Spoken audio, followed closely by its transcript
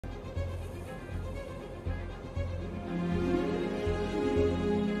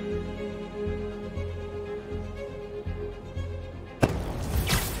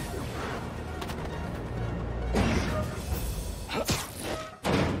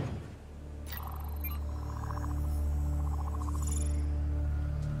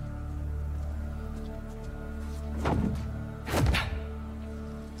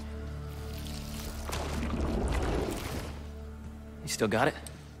still got it?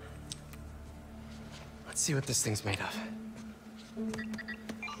 Let's see what this thing's made of.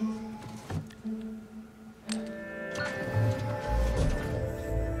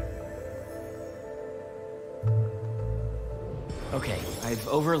 Okay, I've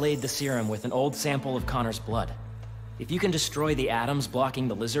overlaid the serum with an old sample of Connor's blood. If you can destroy the atoms blocking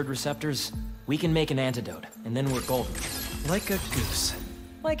the lizard receptors, we can make an antidote, and then we're golden. Like a goose.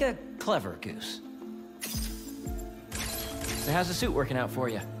 Like a clever goose. So how's the suit working out for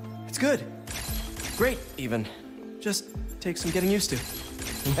you? It's good. Great, even. Just takes some getting used to.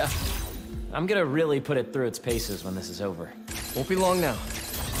 Yeah. I'm gonna really put it through its paces when this is over. Won't be long now.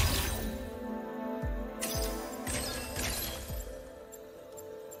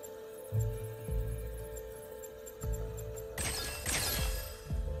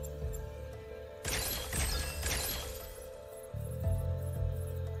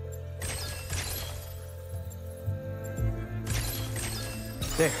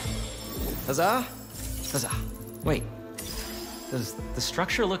 There. Huzzah! Huzzah. Wait. Does the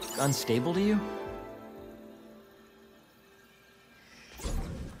structure look unstable to you?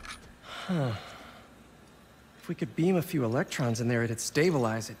 Huh. If we could beam a few electrons in there, it'd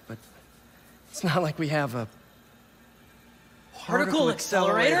stabilize it, but it's not like we have a particle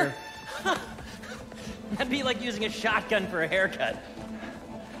accelerator. That'd be like using a shotgun for a haircut.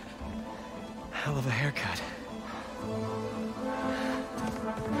 Hell of a haircut.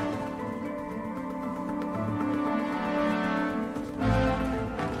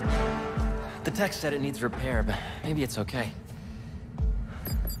 The text said it needs repair, but maybe it's okay.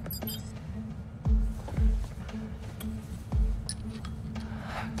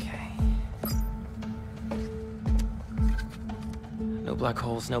 Okay. No black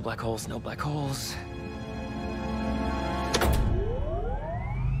holes, no black holes, no black holes.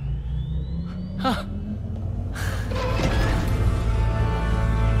 Huh.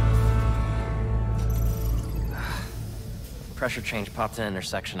 Pressure change popped an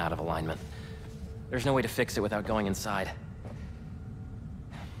intersection out of alignment. There's no way to fix it without going inside.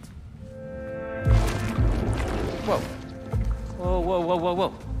 Whoa. Whoa, whoa, whoa, whoa, whoa.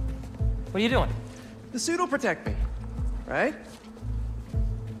 What are you doing? The suit will protect me, right?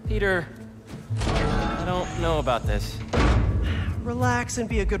 Peter, I don't know about this. Relax and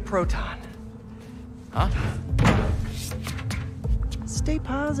be a good proton. Huh? Stay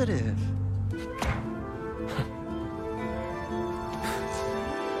positive.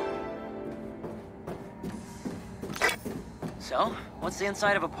 So, what's the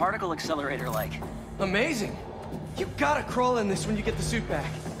inside of a particle accelerator like? Amazing. You gotta crawl in this when you get the suit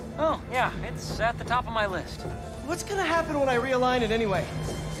back. Oh, yeah, it's at the top of my list. What's gonna happen when I realign it anyway?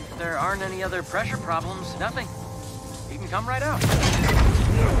 If there aren't any other pressure problems, nothing. You can come right out.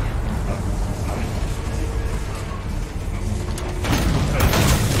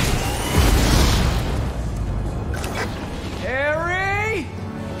 Harry!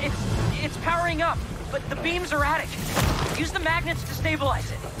 It's powering up, but the beam's erratic. Use the magnets to stabilize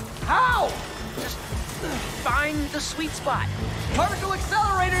it. How? Just find the sweet spot. Particle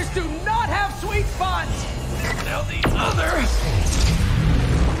accelerators do not have sweet spots! Now the other...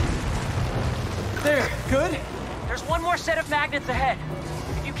 There, good? There's one more set of magnets ahead.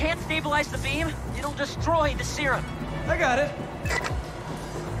 If you can't stabilize the beam, it'll destroy the serum. I got it.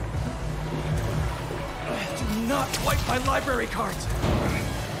 Do not wipe my library cards.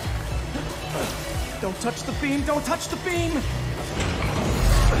 Don't touch the beam, don't touch the beam!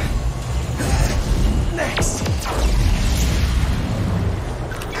 Next!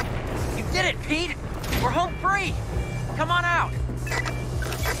 You did it, Pete! We're home free! Come on out!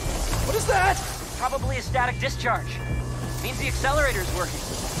 What is that? Probably a static discharge. Means the accelerator's working.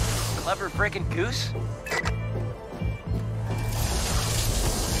 Clever frickin' goose.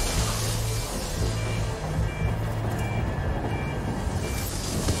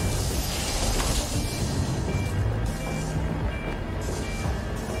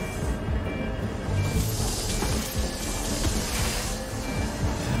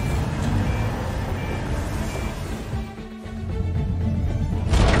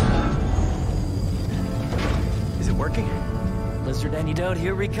 Working? Lizard antidote,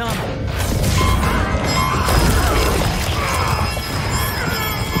 here we come.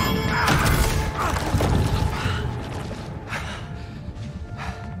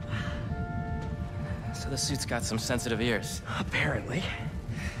 So the suit's got some sensitive ears. Apparently.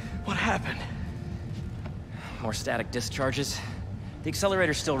 What happened? More static discharges. The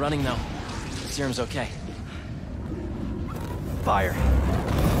accelerator's still running, though. The serum's okay. Fire.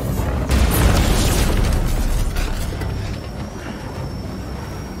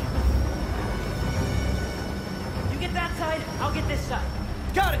 You get that side, I'll get this side.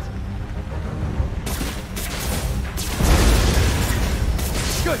 Got it!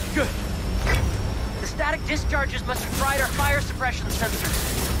 Good, good. The static discharges must have fried our fire suppression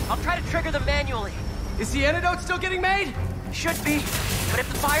sensors. I'll try to trigger them manually. Is the antidote still getting made? Should be, but if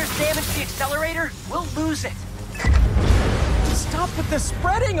the fire's damaged the accelerator, we'll lose it. Stop with the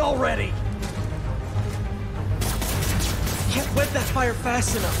spreading already! Can't wet that fire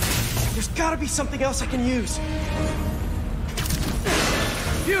fast enough. There's gotta be something else I can use.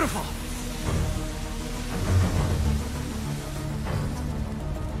 Beautiful!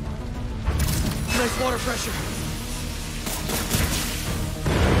 Nice water pressure.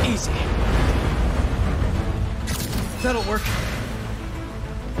 Easy. That'll work.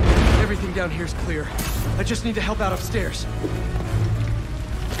 Everything down here's clear. I just need to help out upstairs.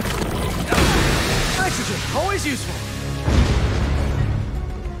 Nitrogen, always useful.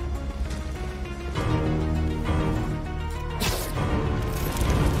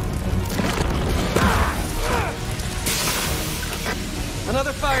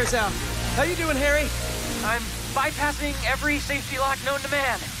 Another fire's out. How you doing, Harry? I'm bypassing every safety lock known to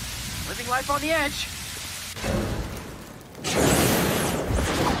man. Living life on the edge.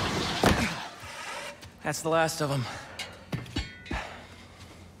 That's the last of them.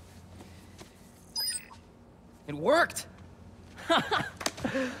 It worked!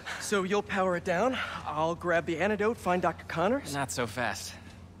 So you'll power it down, I'll grab the antidote, find Dr. Connors? Not so fast.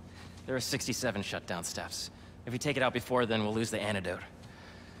 There are 67 shutdown steps. If we take it out before then, we'll lose the antidote.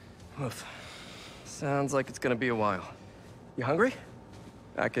 Oof. Sounds like it's gonna be a while. You hungry?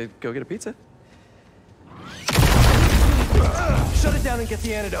 I could go get a pizza. Shut it down and get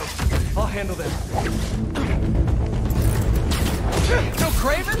the antidote. I'll handle them. No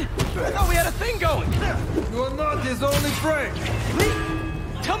Craven? I thought we had a thing going. You're not his only friend. Lee,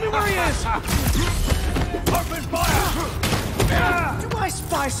 tell me where he is. Open fire! Do I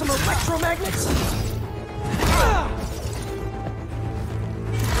spy some electromagnets?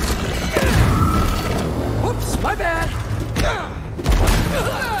 Whoops, my bad.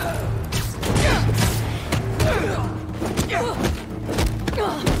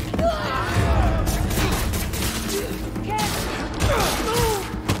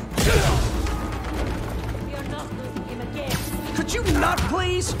 Could you not,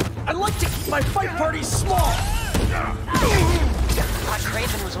 please? I'd like to keep my fight parties small. I thought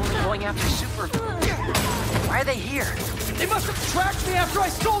Craven was only going after super... Why are they here? They must have tracked me after I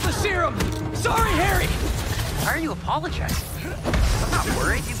stole the serum. Sorry, Harry. Why are you apologizing? I'm not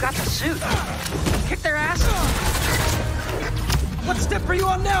worried. You've got the suit. Kick their ass. What step are you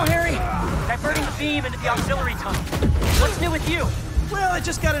on now, Harry? Diverting the beam into the auxiliary tunnel. What's new with you? Well, I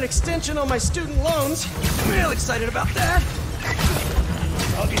just got an extension on my student loans. Real excited about that.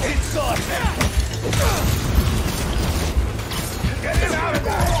 I'll get inside. Get him out of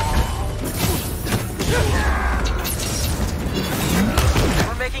there!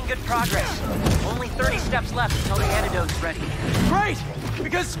 We're making good progress. Only 30 steps left until the antidote's ready. Great!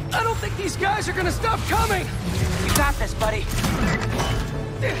 Because I don't think these guys are gonna stop coming! You got this, buddy.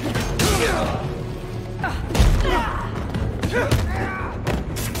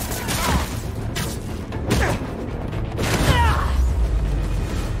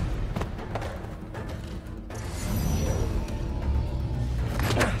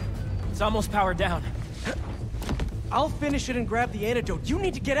 It's almost powered down. I'll finish it and grab the antidote. You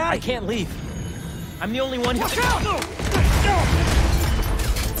need to get out I of here! can't leave. I'm the only one who... Watch out!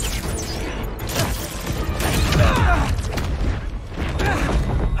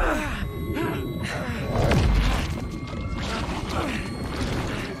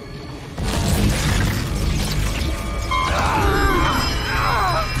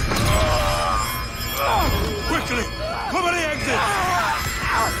 Quickly! Cover the exit!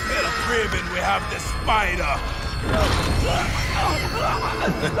 In a Craven, we have the spider!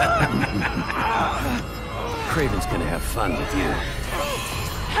 Craven's gonna have fun with you.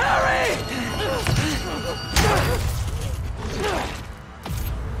 Harry!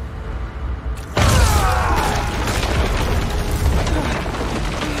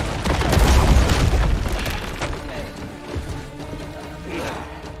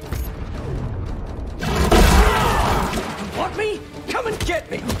 Want me? Come and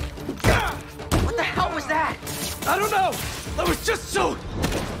get me! What the hell was that? I don't know! I was just so...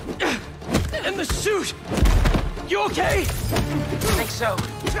 in the suit! You okay? I think so.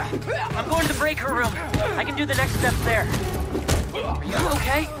 I'm going to the breaker room. I can do the next step there. Are you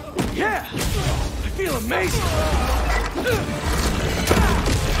okay? Yeah! I feel amazing!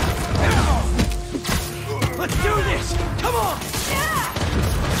 Let's do this! Come on!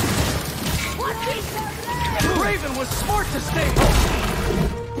 Raven was smart to stay home!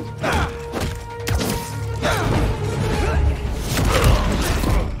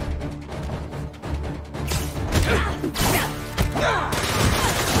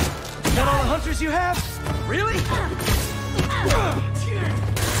 Is that all the hunters you have? Really?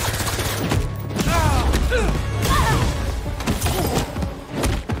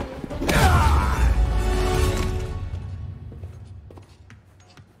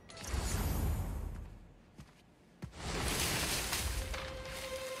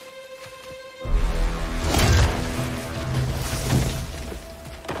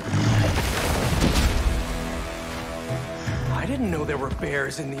 I didn't know there were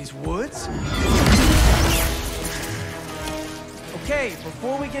bears in these woods. Okay,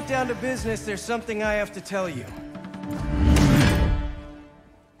 before we get down to business, there's something I have to tell you.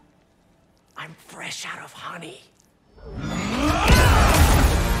 I'm fresh out of honey.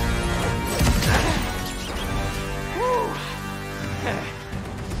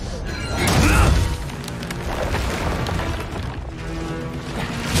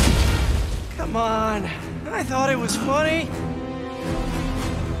 Come on, I thought it was funny.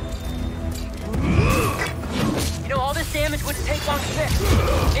 You know, all this damage wouldn't take long to fix.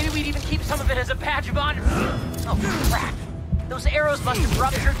 Maybe we'd even keep some of it as a badge of honor. Oh, crap. Those arrows must have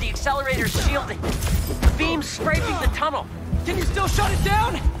ruptured the accelerator's shielding. The beam's scraping the tunnel. Can you still shut it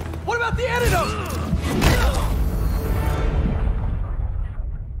down? What about the antidote?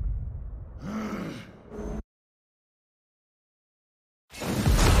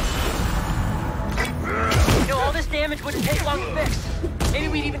 You know, all this damage wouldn't take long to fix. Maybe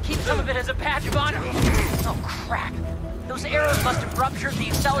we'd even keep some of it as a badge of honor. Oh, crap. Those arrows must have ruptured the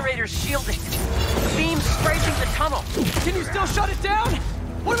accelerator's shielding. The beam's scraping the tunnel. Can you still shut it down?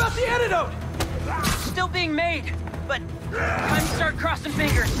 What about the antidote? Still being made, but time to start crossing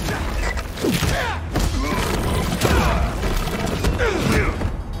fingers.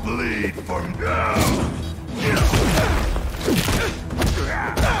 Bleed for now.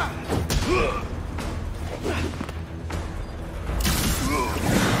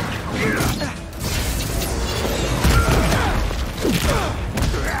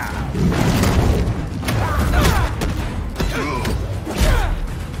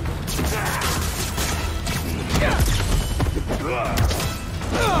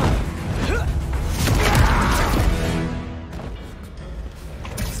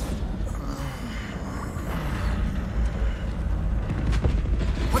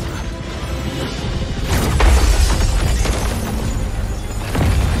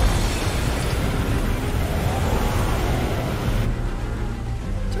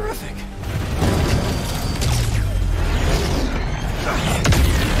 Terrific.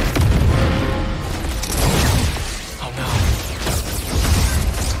 Oh no.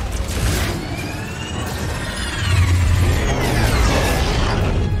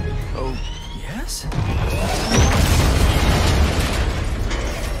 Oh, yes?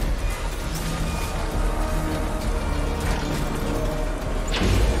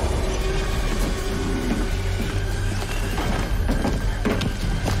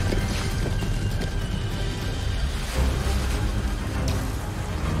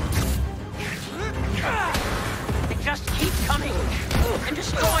 They just keep coming and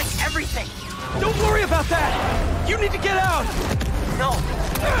destroying everything. Don't worry about that! You need to get out! No,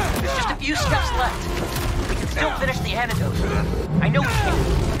 there's just a few steps left. We can still finish the antidote. I know we can.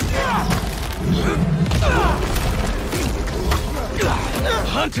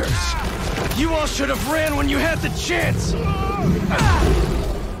 Hunters! You all should have ran when you had the chance!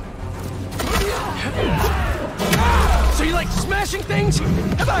 So you like smashing things?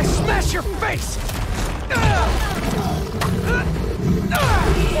 How about I smash your face?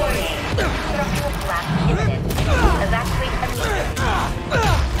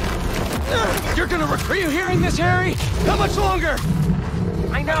 You're gonna Are you hearing this, Harry? How much longer?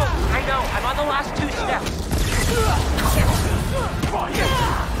 I know. I'm on the last 2 steps.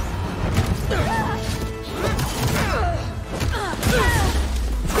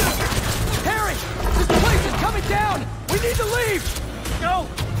 Harry! This place is coming down! We need to leave! No!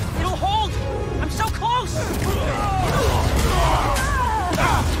 It'll hold! I'm so close!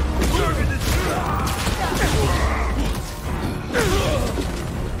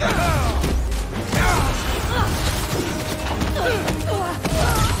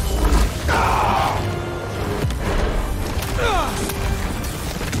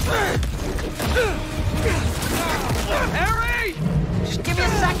 Harry! Just give me a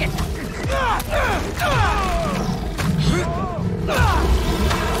second!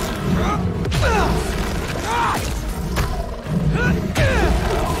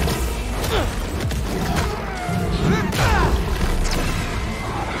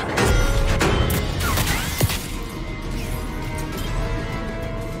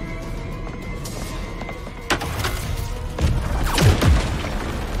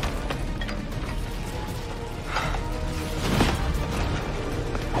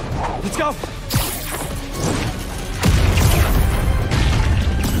 Let's go!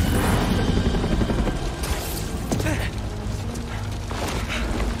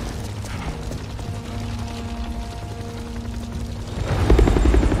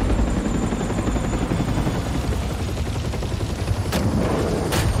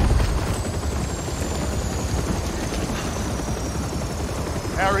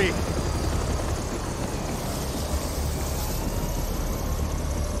 Harry!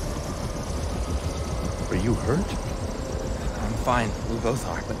 Are you hurt? I'm fine. We both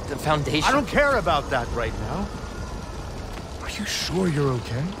are, but the Foundation... I don't care about that right now. Are you sure you're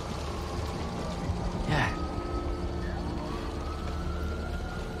okay? Yeah.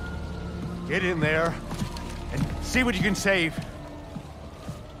 Get in there and see what you can save.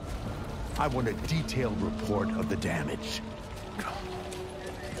 I want a detailed report of the damage.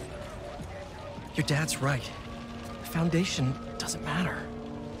 Your dad's right. The Foundation doesn't matter.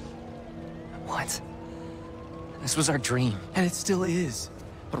 What? This was our dream. And it still is.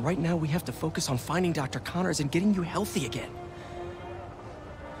 But right now we have to focus on finding Dr. Connors and getting you healthy again.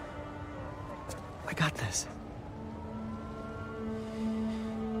 I got this.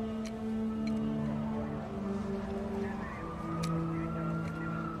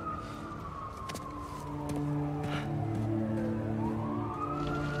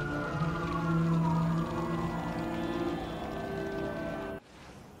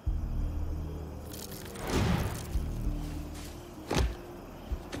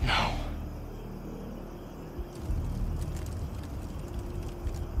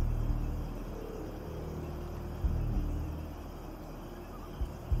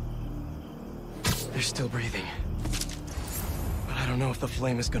 They're still breathing. But I don't know if the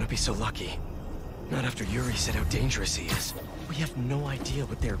flame is gonna be so lucky. Not after Yuri said how dangerous he is. We have no idea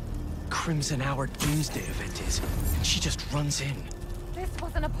what their Crimson Hour Doomsday event is, and she just runs in. This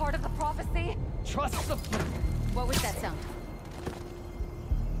wasn't a part of the prophecy. Trust the... What was that sound?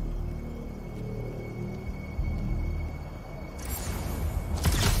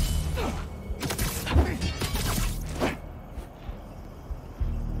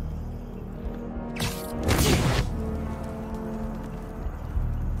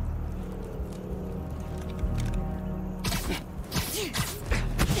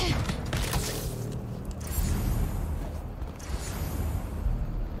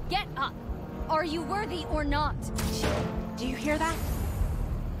 Get up! Are you worthy or not? Do you hear that?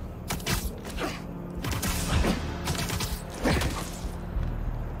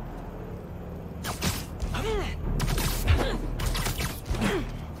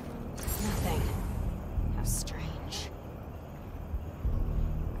 Nothing. How strange.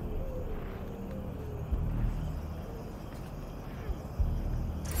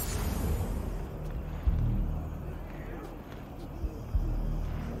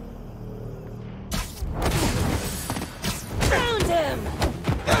 Found him!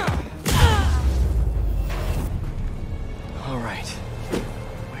 All right.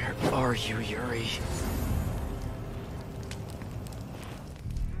 Where are you, Yuri?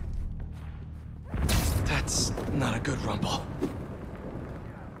 That's not a good rumble.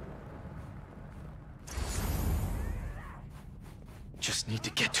 Just need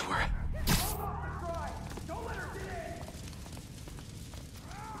to get to her.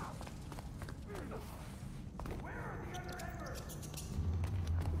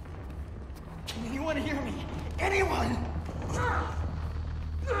 Can anyone hear me? Anyone?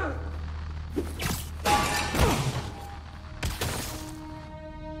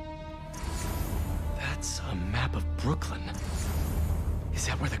 That's a map of Brooklyn. Is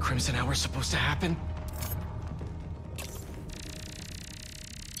that where the Crimson Hour is supposed to happen?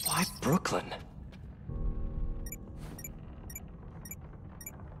 Why Brooklyn?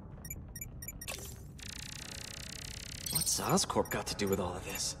 What's Oscorp got to do with all of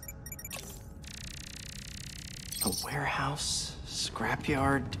this? A warehouse,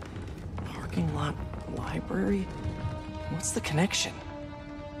 scrapyard, parking lot, library? What's the connection?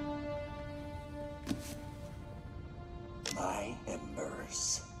 My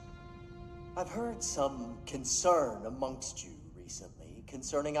embers. I've heard some concern amongst you recently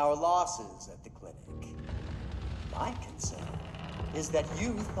concerning our losses at the clinic. My concern is that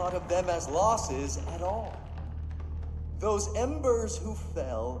you thought of them as losses at all. Those embers who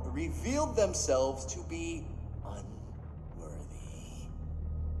fell revealed themselves to be unworthy.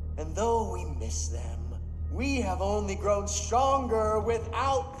 And though we miss them, we have only grown stronger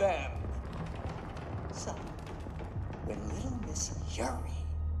without them. So, when little Miss Yuri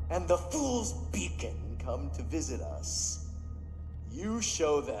and the Fool's Beacon come to visit us, you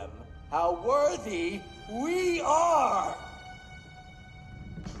show them how worthy we are!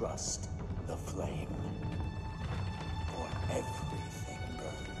 trust the flame. For everything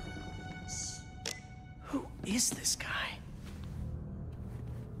burns. Who is this guy?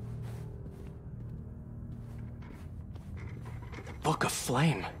 The Book of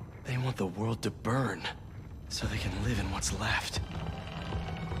Flame. They want the world to burn, so they can live in what's left.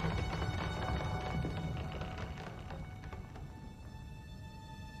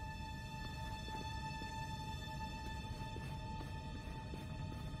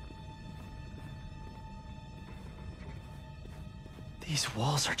 These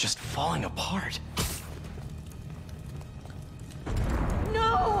walls are just falling apart.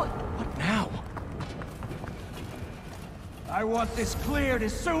 No! What now? I want this cleared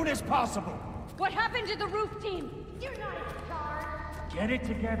as soon as possible. What happened to the roof team? You're not in charge. Get it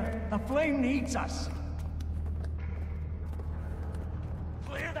together. The flame needs us.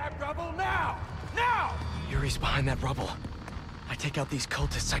 Clear that rubble now! Now! Yuri's behind that rubble. I take out these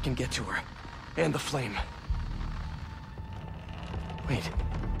cultists, I can get to her. And the flame. Wait.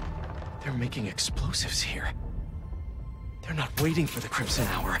 They're making explosives here. They're not waiting for the Crimson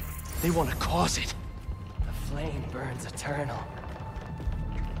Hour. They want to cause it. The flame burns eternal.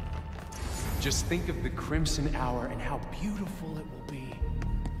 Just think of the Crimson Hour and how beautiful it will be.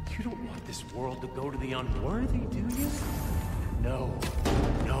 You don't want this world to go to the unworthy, do you? No.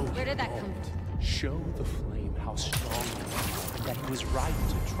 Where did that come from? Show the flame how strong you are, and that he was right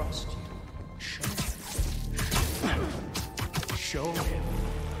to trust you. Show him.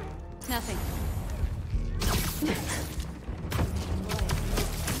 Nothing.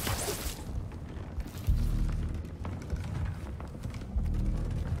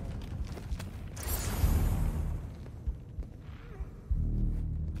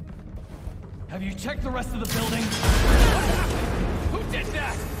 Have you checked the rest of the building? Who did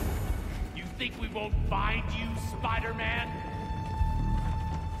that? You think we won't find you, Spider-Man?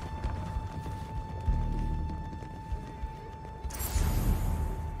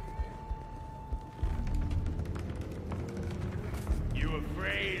 You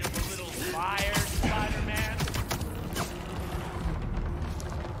afraid of a little fire, Spider-Man?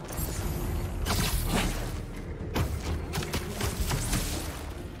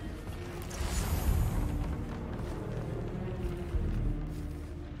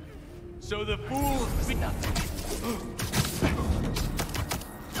 So the fools be nothing.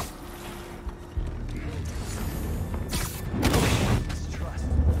 Trust.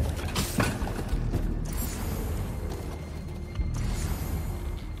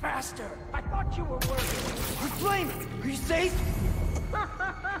 Faster! I thought you were working. We're flaming. Are you safe?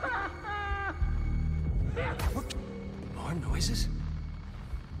 More noises?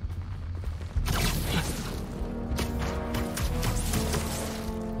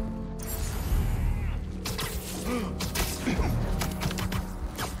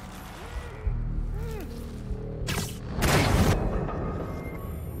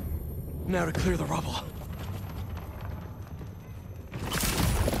 Now to clear the rubble.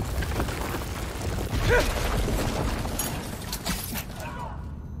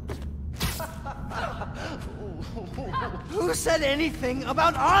 Who said anything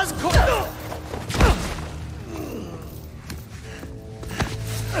about Oscorp?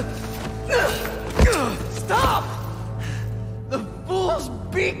 Stop! The fool's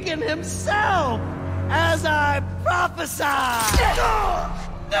beacon himself, as I prophesied!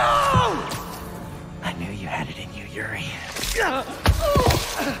 No! I knew you had it in you, Yuri.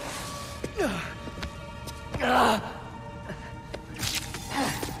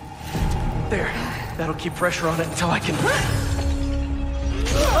 There. That'll keep pressure on it until I can...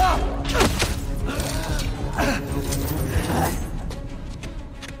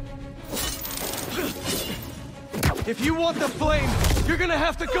 If you want the flame, you're gonna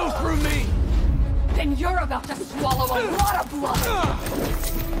have to go through me! Then you're about to swallow a lot of blood!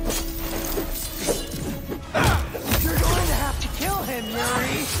 You're going to have to kill him,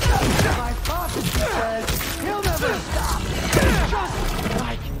 Yuri! My prophecy says he'll never stop! Just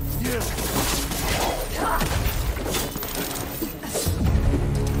like you!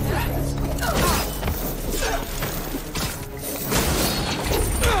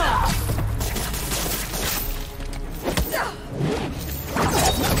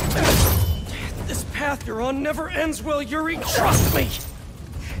 This path you're on never ends well, Yuri. Trust me!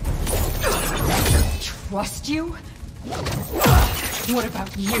 Trust you? What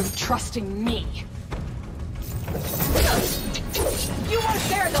about you trusting me? You weren't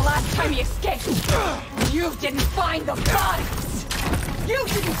there the last time he escaped! You didn't find the bodies! You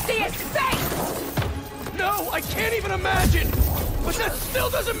didn't see his face! No, I can't even imagine! But that still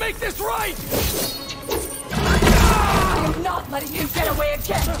doesn't make this right! I am not not letting him get away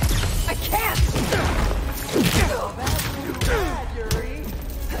again! I can't! That's too bad, Yuri.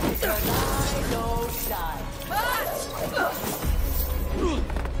 Because I don't die.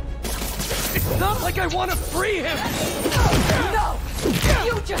 It's not like I want to free him! No!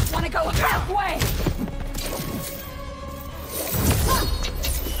 You just want to go halfway!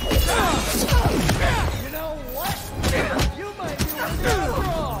 You know what? You might be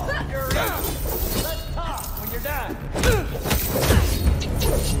wrong, Yuri. Let's talk when you're done.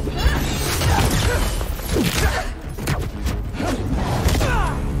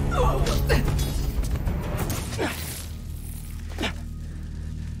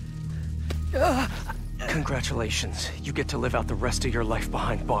 Congratulations. You get to live out the rest of your life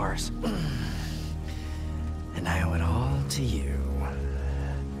behind bars. And I owe it all to you.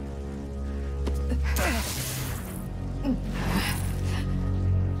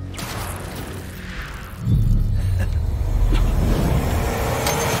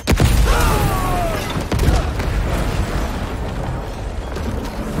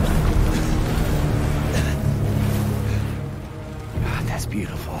 That's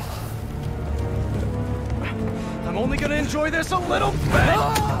beautiful. I'm only gonna enjoy this a little bit!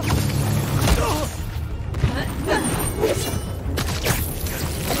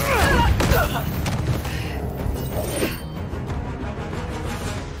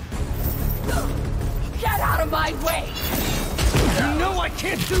 Get out of my way! You know I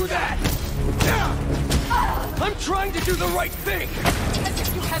can't do that! I'm trying to do the right thing! As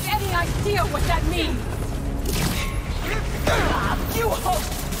if you have any idea what that means! You hope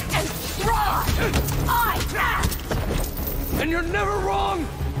and try! I act! And you're never wrong!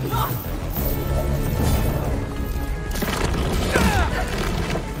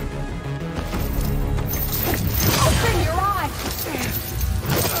 Open your eyes!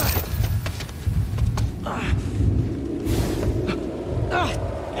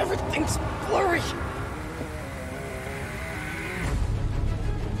 Everything's blurry!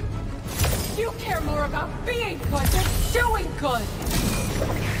 You care more about being good than doing good!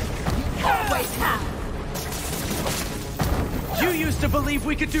 You always have! You used to believe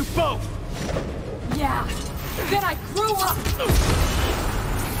we could do both! Yeah, then I grew up!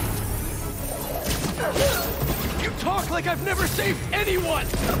 You talk like I've never saved anyone!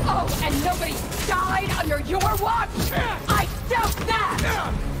 Oh, and nobody died under your watch? I doubt that!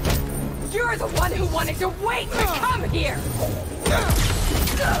 You're the one who wanted to wait to come here!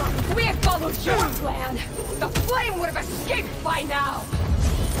 If we had followed your plan, the flame would have escaped by now!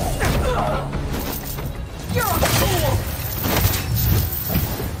 You're a fool!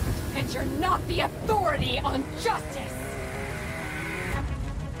 And you're not the authority on justice!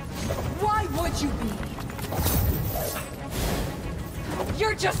 Why would you be?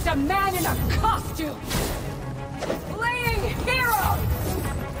 You're just a man in a costume! Playing hero!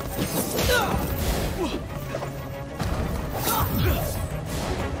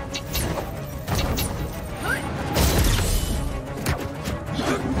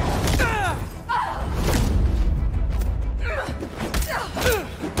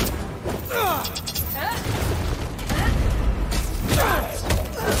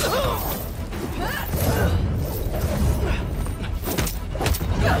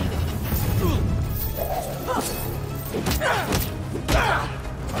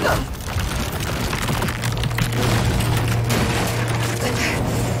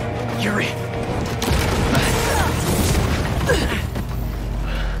 Yuri!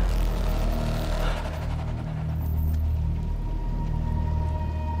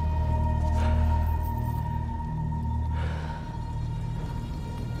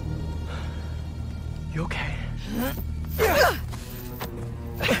 You okay?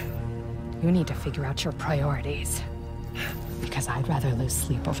 You need to figure out your priorities. Because I'd rather lose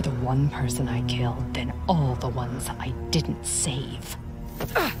sleep over the one person I killed than all the ones I didn't save.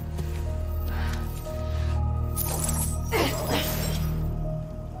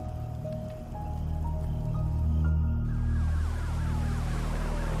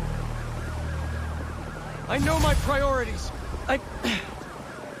 I know my priorities.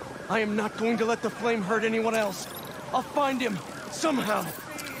 I am not going to let the flame hurt anyone else. I'll find him, somehow.